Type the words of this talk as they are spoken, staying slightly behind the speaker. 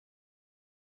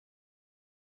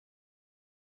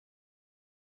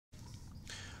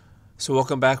So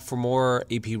welcome back for more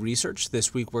AP research.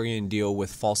 This week we're going to deal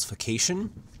with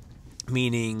falsification,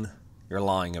 meaning you're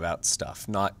lying about stuff,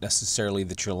 not necessarily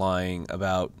that you're lying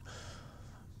about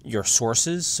your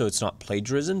sources, so it's not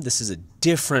plagiarism. This is a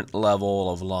different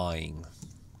level of lying.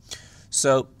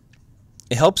 So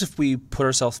it helps if we put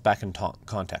ourselves back in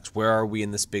context. Where are we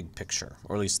in this big picture,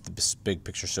 or at least this big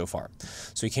picture so far?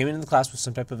 So you came into the class with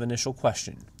some type of initial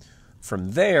question.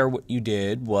 From there, what you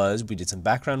did was we did some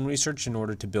background research in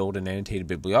order to build an annotated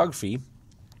bibliography.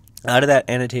 Out of that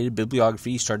annotated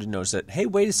bibliography, you started to notice that, hey,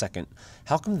 wait a second,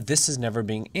 how come this is never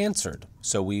being answered?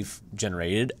 So we've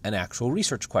generated an actual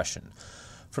research question.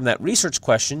 From that research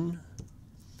question,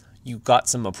 you got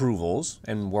some approvals,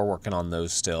 and we're working on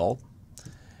those still.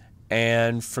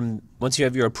 And once you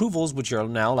have your approvals, what you're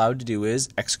now allowed to do is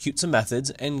execute some methods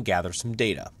and gather some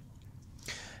data.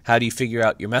 How do you figure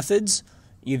out your methods?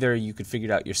 Either you could figure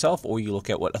it out yourself or you look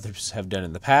at what others have done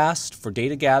in the past. For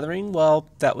data gathering, well,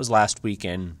 that was last week,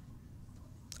 and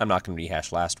I'm not going to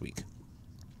rehash last week.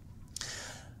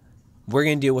 We're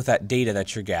going to deal with that data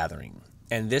that you're gathering.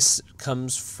 And this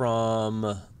comes from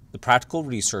the Practical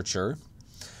Researcher.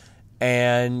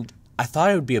 And I thought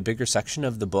it would be a bigger section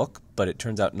of the book, but it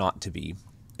turns out not to be.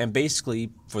 And basically,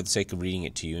 for the sake of reading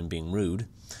it to you and being rude,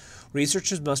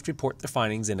 researchers must report their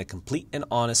findings in a complete and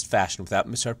honest fashion without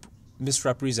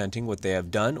misrepresenting what they have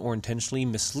done or intentionally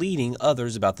misleading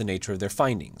others about the nature of their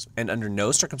findings. And under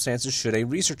no circumstances should a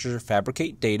researcher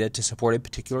fabricate data to support a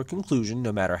particular conclusion,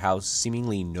 no matter how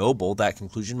seemingly noble that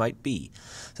conclusion might be.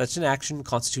 Such an action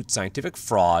constitutes scientific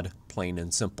fraud, plain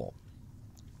and simple.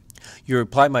 Your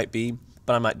reply might be,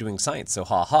 but I'm not doing science, so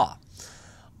ha ha.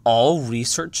 All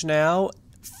research now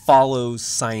follows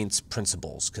science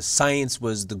principles, because science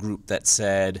was the group that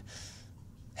said,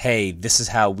 hey, this is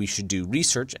how we should do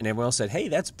research, and everyone else said, hey,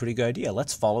 that's a pretty good idea,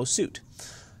 let's follow suit.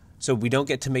 So we don't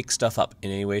get to make stuff up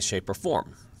in any way, shape, or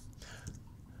form.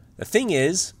 The thing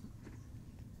is,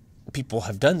 people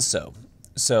have done so.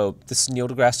 So this is Neil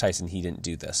deGrasse Tyson, he didn't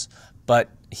do this, but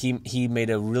he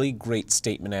made a really great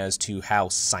statement as to how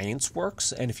science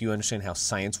works, and if you understand how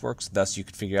science works, thus you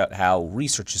could figure out how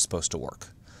research is supposed to work.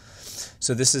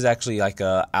 So this is actually like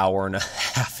an hour and a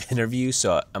half interview,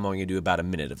 so I'm only going to do about a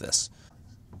minute of this.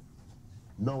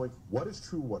 Knowing what is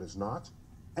true, what is not,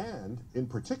 and in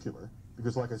particular,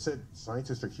 because like I said,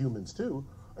 scientists are humans too,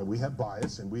 and we have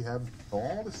bias, and we have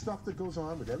all the stuff that goes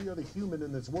on with every other human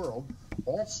in this world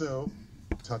also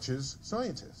touches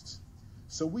scientists.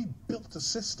 So we built a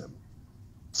system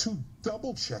to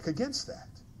double check against that.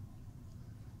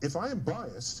 If I am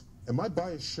biased, and my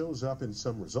bias shows up in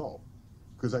some result,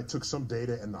 because I took some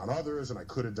data and not others, and I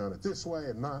could have done it this way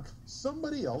and not,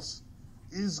 somebody else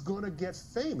is going to get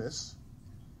famous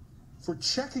for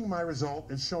checking my result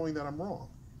and showing that I'm wrong.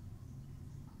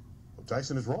 Well,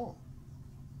 Tyson is wrong.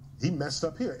 He messed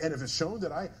up here. And if it's shown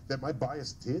that my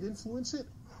bias did influence it,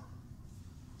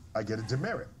 I get a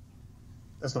demerit.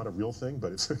 That's not a real thing,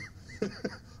 but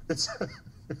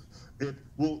it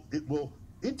will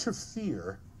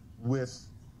interfere with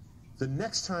the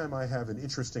next time I have an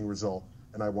interesting result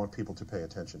and I want people to pay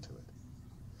attention to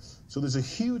it. So there's a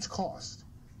huge cost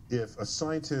if a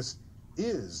scientist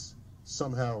is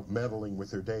somehow meddling with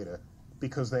their data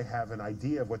because they have an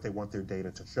idea of what they want their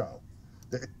data to show.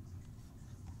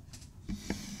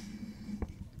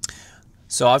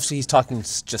 So obviously he's talking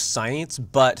just science,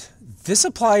 but this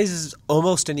applies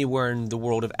almost anywhere in the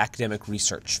world of academic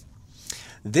research.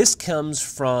 This comes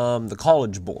from the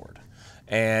College Board,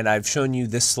 and I've shown you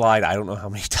this slide I don't know how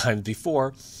many times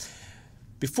before.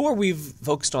 Before we've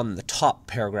focused on the top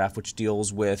paragraph, which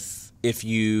deals with if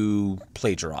you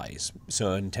plagiarize.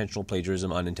 So intentional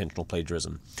plagiarism, unintentional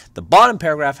plagiarism. The bottom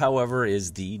paragraph, however,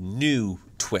 is the new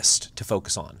twist to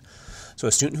focus on. So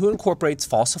a student who incorporates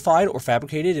falsified or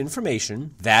fabricated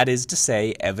information, that is to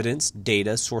say evidence,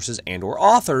 data, sources, and or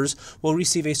authors, will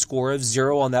receive a score of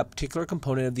 0 on that particular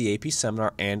component of the AP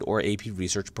seminar and or AP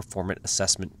research performance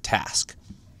assessment task.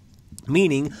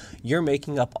 Meaning, you're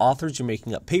making up authors, you're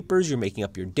making up papers, you're making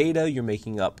up your data, you're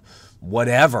making up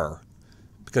whatever,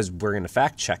 because we're going to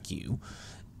fact check you.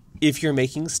 If you're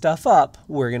making stuff up,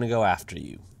 we're going to go after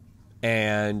you.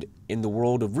 And in the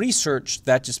world of research,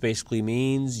 that just basically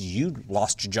means you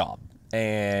lost your job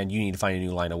and you need to find a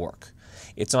new line of work.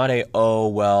 It's not a, oh,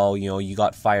 well, you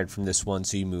got fired from this one,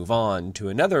 so you move on to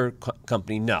another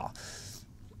company. No.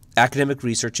 Academic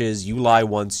research is you lie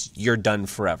once, you're done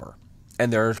forever.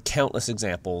 And there are countless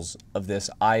examples of this.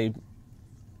 I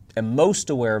am most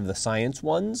aware of the science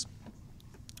ones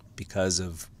because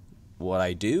of what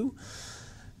I do,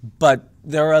 but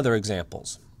there are other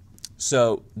examples.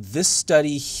 So this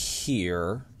study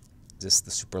here Is this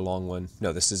the super long one?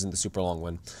 No, this isn't the super long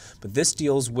one. But this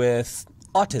deals with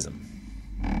autism.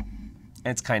 And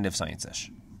it's kind of science-ish.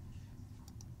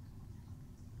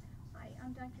 Hi,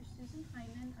 I'm Dr. Susan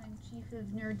Hyman. I'm Chief of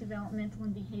Neurodevelopmental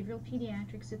and Behavioral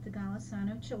Pediatrics at the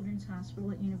Golisano Children's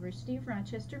Hospital at University of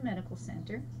Rochester Medical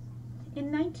Center.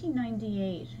 In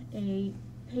 1998, a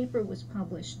paper was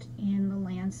published in The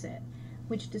Lancet,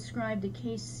 which described a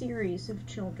case series of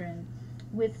children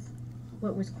with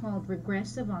what was called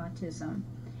regressive autism,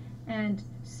 and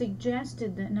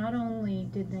suggested that not only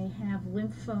did they have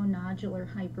lymphonodular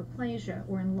hyperplasia,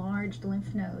 or enlarged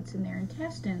lymph nodes in their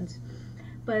intestines,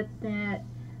 but that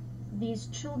these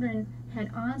children had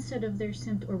onset of their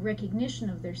or recognition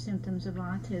of their symptoms of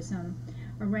autism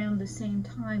around the same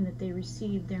time that they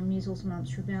received their measles,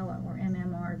 mumps, rubella, or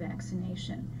MMR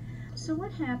vaccination. So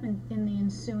what happened in the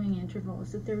ensuing interval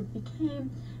is that there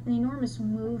became an enormous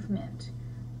movement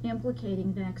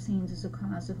implicating vaccines as a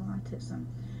cause of autism.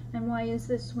 And why is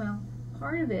this? Well,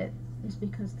 part of it is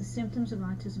because the symptoms of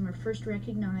autism are first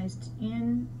recognized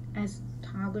as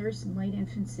toddlers and late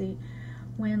infancy,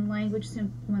 when language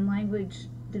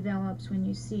develops, when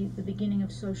you see the beginning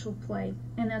of social play,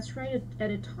 and that's right at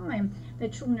a time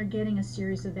that children are getting a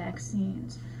series of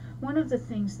vaccines. One of the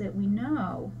things that we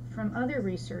know from other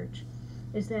research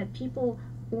is that people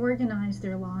organize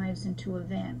their lives into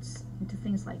events, into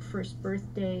things like first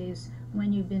birthdays,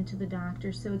 when you've been to the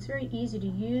doctor. So it's very easy to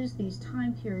use these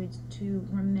time periods to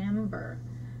remember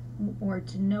or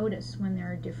to notice when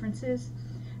there are differences.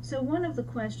 So one of the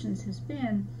questions has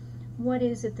been, what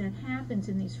is it that happens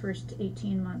in these first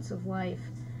 18 months of life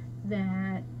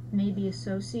that may be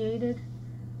associated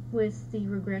with the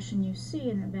regression you see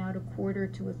in about a quarter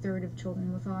to a third of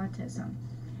children with autism?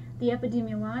 The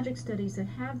epidemiologic studies that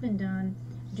have been done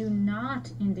do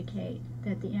not indicate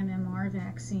that the MMR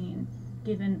vaccine,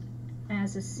 given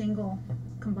as a single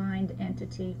combined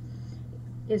entity,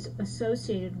 is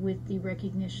associated with the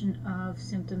recognition of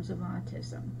symptoms of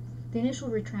autism. The initial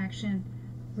retraction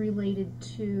related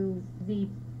to the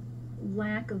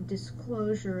lack of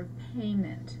disclosure of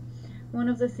payment. One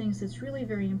of the things that's really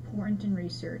very important in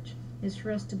research is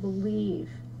for us to believe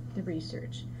the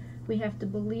research. We have to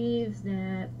believe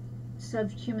that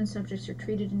human subjects are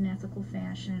treated in an ethical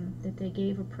fashion, that they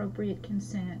gave appropriate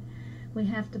consent. We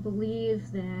have to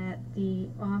believe that the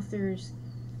authors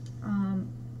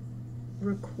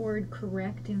record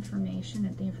correct information,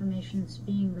 that the information that's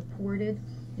being reported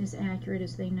is accurate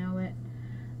as they know it.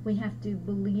 We have to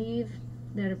believe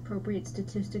that appropriate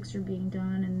statistics are being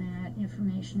done and that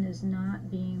information is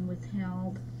not being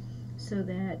withheld, so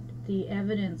that the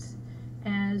evidence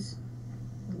as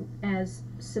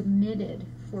submitted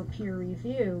for peer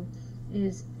review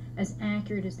is as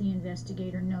accurate as the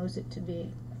investigator knows it to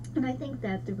be. And I think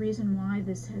that the reason why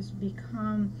this has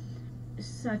become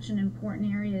such an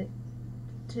important area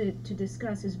to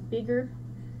discuss is bigger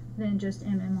than just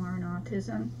MMR and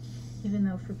autism, even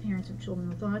though for parents of children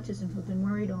with autism who've been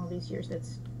worried all these years,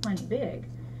 that's plenty big.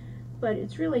 But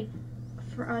it's really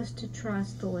for us to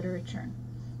trust the literature,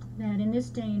 that in this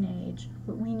day and age,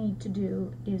 what we need to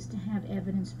do is to have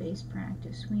evidence-based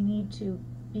practice. We need to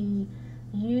be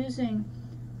using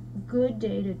good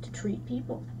data to treat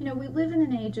people. You know, we live in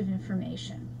an age of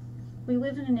information. We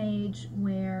live in an age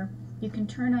where you can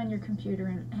turn on your computer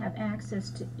and have access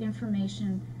to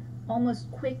information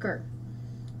almost quicker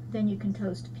than you can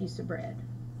toast a piece of bread.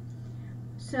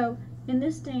 So in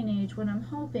this day and age, what I'm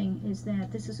hoping is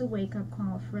that this is a wake-up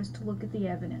call for us to look at the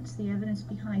evidence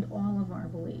behind all of our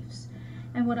beliefs.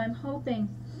 And what I'm hoping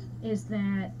is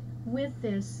that with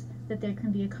this, that there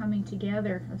can be a coming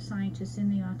together of scientists in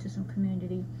the autism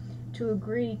community to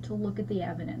agree to look at the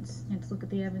evidence, and to look at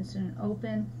the evidence in an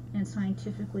open and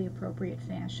scientifically appropriate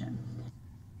fashion.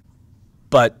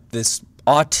 But this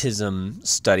autism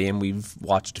study, and we've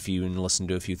watched a few and listened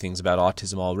to a few things about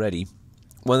autism already,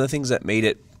 one of the things that made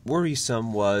it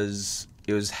worrisome was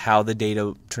how the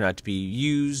data turned out to be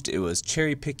used. It was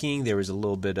cherry picking. There was a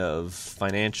little bit of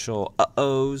financial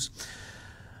uh-ohs.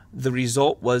 The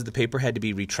result was the paper had to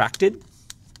be retracted.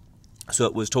 So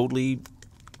it was totally,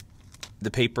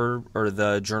 the paper or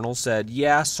the journal said,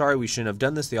 yeah, sorry, we shouldn't have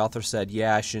done this. The author said,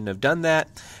 yeah, I shouldn't have done that.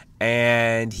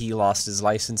 And he lost his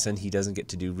license and he doesn't get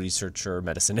to do research or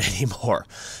medicine anymore.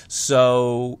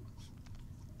 So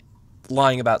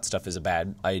lying about stuff is a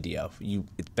bad idea.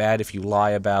 It's bad if you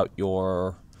lie about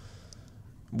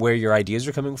where your ideas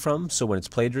are coming from, so when it's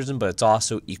plagiarism, but it's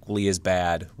also equally as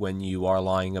bad when you are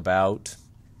lying about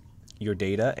your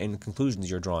data and conclusions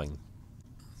you're drawing.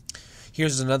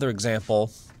 Here's another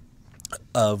example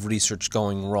of research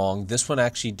going wrong. This one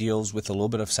actually deals with a little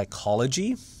bit of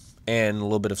psychology, and a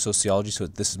little bit of sociology, so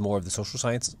this is more of the social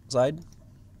science side.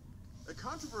 A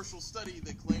controversial study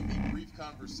that claimed a brief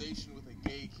conversation with a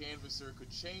gay canvasser could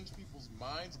change people's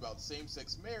minds about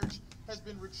same-sex marriage has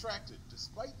been retracted,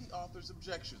 despite the author's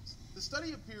objections. The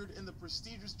study appeared in the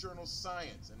prestigious journal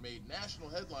Science and made national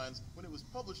headlines when it was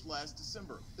published last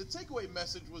December. The takeaway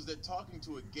message was that talking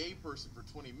to a gay person for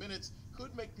 20 minutes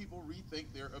could make people rethink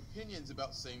their opinions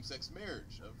about same-sex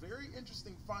marriage, a very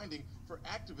interesting finding for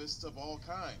activists of all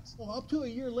kinds. Well, up to a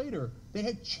year later, they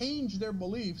had changed their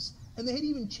beliefs, and they had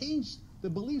even changed the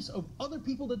beliefs of other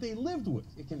people that they lived with.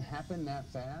 It can happen that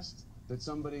fast that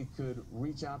somebody could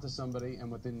reach out to somebody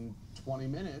and within 20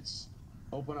 minutes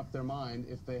open up their mind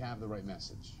if they have the right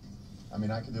message. I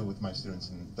mean, I could do it with my students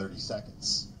in 30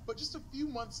 seconds. But just a few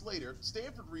months later,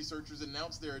 Stanford researchers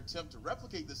announced their attempt to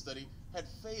replicate the study had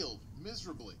failed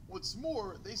miserably. What's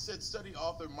more, they said study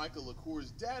author Michael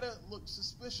LaCour's data looked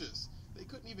suspicious. They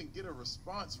couldn't even get a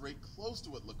response rate close to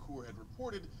what LaCour had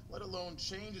reported, let alone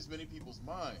change as many people's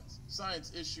minds.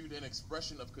 Science issued an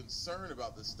expression of concern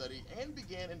about the study and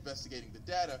began investigating the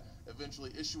data,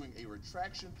 eventually issuing a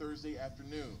retraction Thursday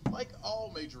afternoon. Like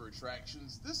all major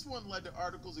retractions, this one led to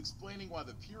articles explaining why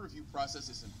the peer review process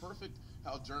is imperfect,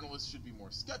 how journalists should be more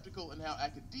skeptical, and how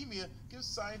academia gives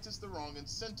scientists the wrong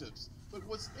incentives. But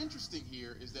what's interesting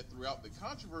here is that throughout the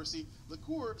controversy,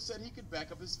 LaCour said he could back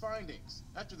up his findings.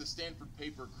 After the Stanford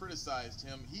paper criticized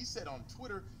him, he said on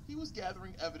Twitter he was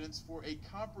gathering evidence for a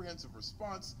comprehensive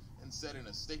response and said in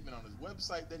a statement on his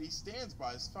website that he stands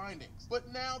by his findings.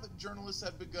 But now that journalists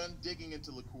have begun digging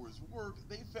into LaCour's work,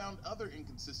 they found other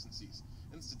inconsistencies.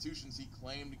 Institutions he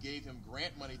claimed gave him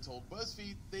grant money told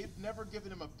BuzzFeed they've never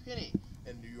given him a penny,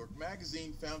 and New York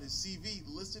Magazine found his CV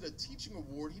listed a teaching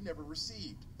award he never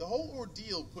received. The whole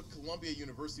ordeal put Columbia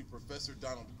University professor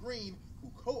Donald Green, who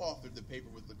co-authored the paper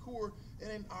with LaCour, in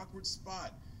an awkward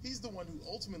spot. He's the one who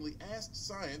ultimately asked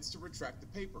Science to retract the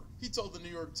paper. He told the New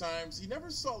York Times he never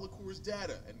saw LaCour's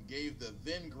data and gave the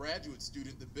then graduate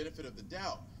student the benefit of the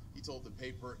doubt. He told the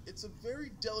paper, "It's a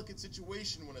very delicate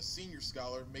situation when a senior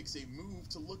scholar makes a move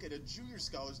to look at a junior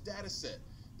scholar's data set.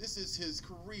 This is his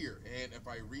career, and if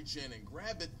I reach in and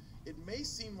grab it, it may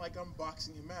seem like I'm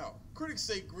boxing him out." Critics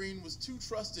say Green was too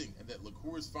trusting and that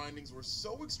LaCour's findings were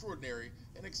so extraordinary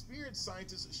and experienced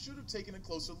scientists should have taken a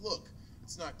closer look.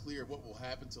 It's not clear what will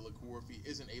happen to LaCour if he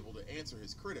isn't able to answer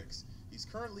his critics. He's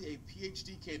currently a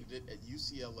PhD candidate at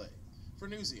UCLA. For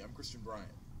Newsy, I'm Christian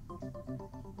Bryant.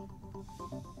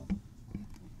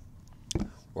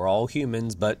 We're all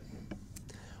humans, but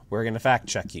we're going to fact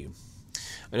check you.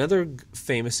 Another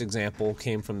famous example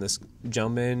came from this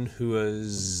gentleman who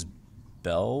was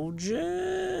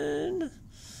Belgian?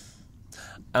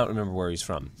 I don't remember where he's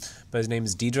from, but his name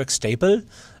is Diederik Stapel,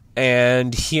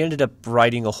 and he ended up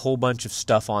writing a whole bunch of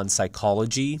stuff on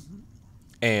psychology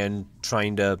and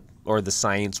or the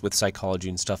science with psychology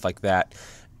and stuff like that.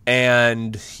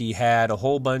 And he had a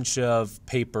whole bunch of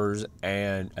papers,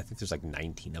 and I think there's like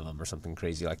 19 of them or something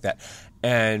crazy like that.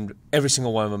 And every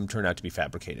single one of them turned out to be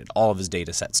fabricated. All of his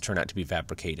data sets turned out to be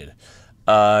fabricated.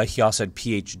 He also had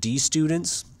PhD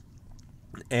students,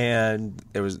 and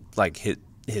there was like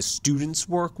his students'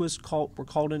 work were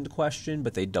called into question,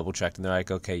 but they double checked and they're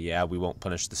like, okay, yeah, we won't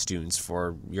punish the students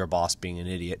for your boss being an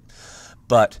idiot.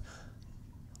 But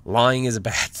lying is a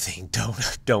bad thing.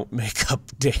 Don't make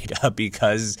up data,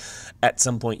 because at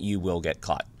some point you will get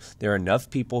caught. There are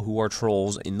enough people who are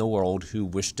trolls in the world who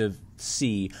wish to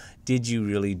see, did you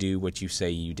really do what you say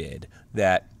you did,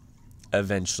 that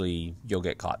eventually you'll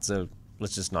get caught. So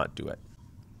let's just not do it.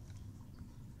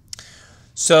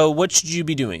 So what should you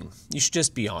be doing? You should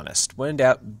just be honest. When in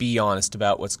doubt, be honest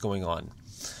about what's going on.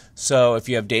 So if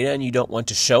you have data and you don't want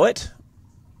to show it,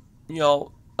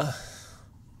 let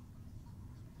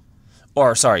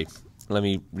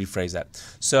me rephrase that.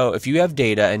 So if you have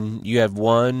data and you have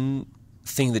one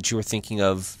thing that you were thinking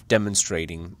of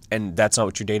demonstrating, and that's not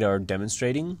what your data are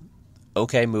demonstrating,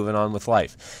 okay, moving on with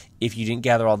life. If you didn't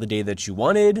gather all the data that you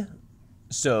wanted,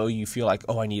 so you feel like,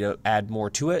 oh, I need to add more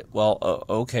to it, well,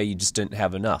 okay, you just didn't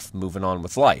have enough, moving on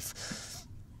with life.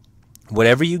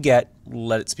 Whatever you get,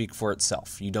 let it speak for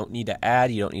itself. You don't need to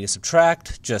add, you don't need to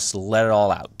subtract, just let it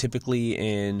all out.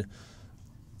 Typically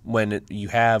when you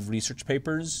have research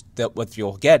papers, that what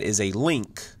you'll get is a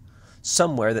link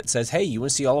somewhere that says, hey, you want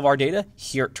to see all of our data?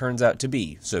 Here it turns out to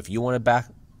be. So if you want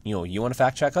to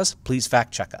fact check us, please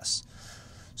fact check us.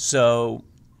 So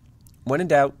when in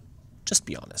doubt, just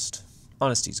be honest.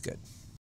 Honesty is good.